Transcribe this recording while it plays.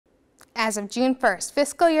As of June 1st,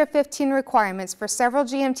 fiscal year 15 requirements for several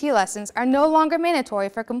GMT lessons are no longer mandatory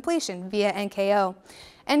for completion via NKO.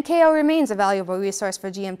 NKO remains a valuable resource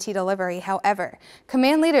for GMT delivery. However,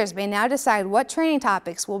 command leaders may now decide what training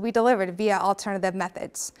topics will be delivered via alternative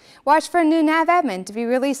methods. Watch for a new nav admin to be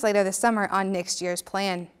released later this summer on next year's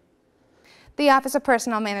plan. The Office of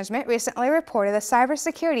Personnel Management recently reported a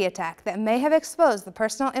cybersecurity attack that may have exposed the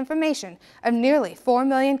personal information of nearly 4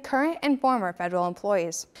 million current and former federal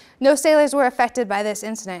employees. No sailors were affected by this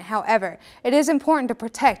incident. However, it is important to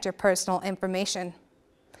protect your personal information.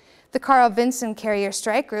 The Vinson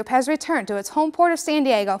Strike Group has returned to its home port of San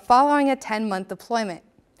Diego following a 10-month deployment.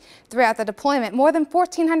 Throughout the deployment, more than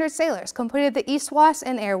 1,400 sailors completed the EAST-WAS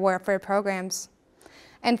and air warfare programs.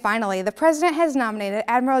 And finally, the President has nominated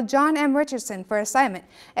Admiral John M. Richardson for assignment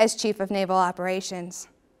as Chief of Naval Operations.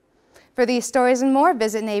 For these stories and more,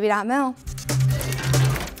 visit Navy.mil.